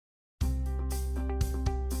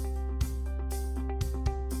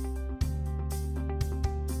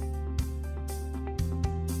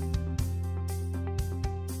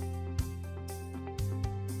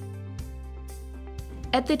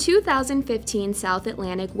At the 2015 South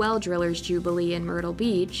Atlantic Well Drillers Jubilee in Myrtle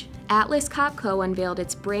Beach, Atlas Copco unveiled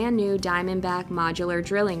its brand new Diamondback modular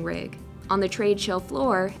drilling rig. On the trade show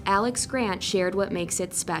floor, Alex Grant shared what makes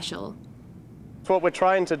it special. What we're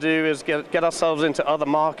trying to do is get ourselves into other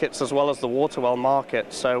markets as well as the water well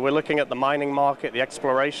market. So we're looking at the mining market, the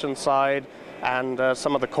exploration side, and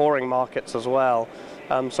some of the coring markets as well.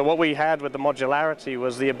 So what we had with the modularity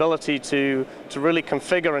was the ability to really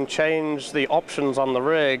configure and change the options on the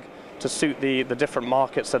rig to suit the different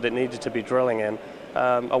markets that it needed to be drilling in.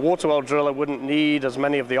 A water well driller wouldn't need as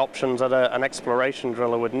many of the options that an exploration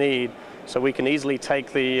driller would need, so we can easily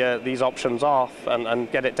take these options off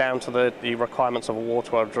and get it down to the requirements of a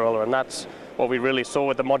water well driller, and that's what we really saw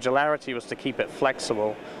with the modularity, was to keep it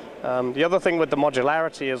flexible. The other thing with the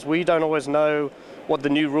modularity is we don't always know what the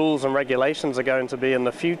new rules and regulations are going to be in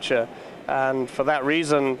the future, and for that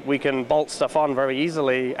reason we can bolt stuff on very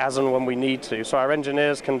easily as and when we need to. So our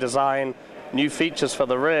engineers can design new features for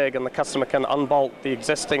the rig, and the customer can unbolt the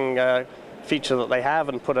existing feature that they have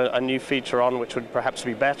and put a new feature on which would perhaps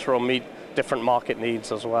be better or meet different market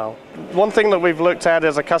needs as well. One thing that we've looked at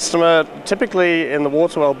is a customer, typically in the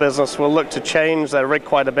water well business, will look to change their rig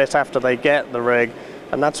quite a bit after they get the rig.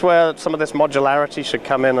 And that's where some of this modularity should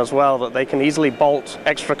come in as well, that they can easily bolt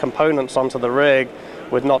extra components onto the rig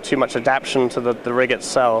with not too much adaptation to the rig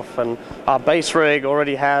itself. And our base rig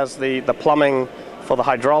already has the plumbing for the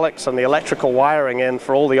hydraulics and the electrical wiring in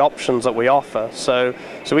for all the options that we offer. So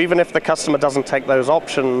even if the customer doesn't take those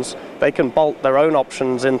options, they can bolt their own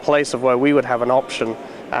options in place of where we would have an option,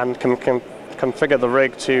 and can configure the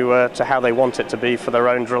rig to how they want it to be for their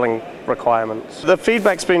own drilling requirements. The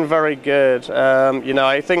feedback's been very good.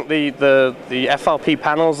 I think the FRP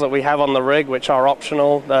panels that we have on the rig, which are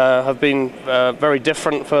optional, have been very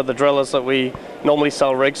different for the drillers that we normally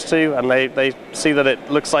sell rigs to, and they see that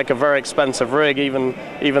it looks like a very expensive rig, even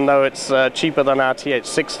though it's cheaper than our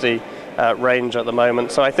TH60 range at the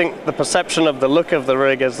moment. So I think the perception of the look of the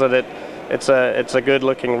rig is that it's a good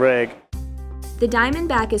looking rig. The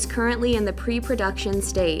Diamondback is currently in the pre-production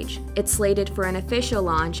stage. It's slated for an official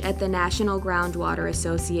launch at the National Groundwater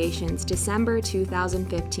Association's December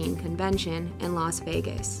 2015 convention in Las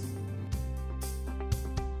Vegas.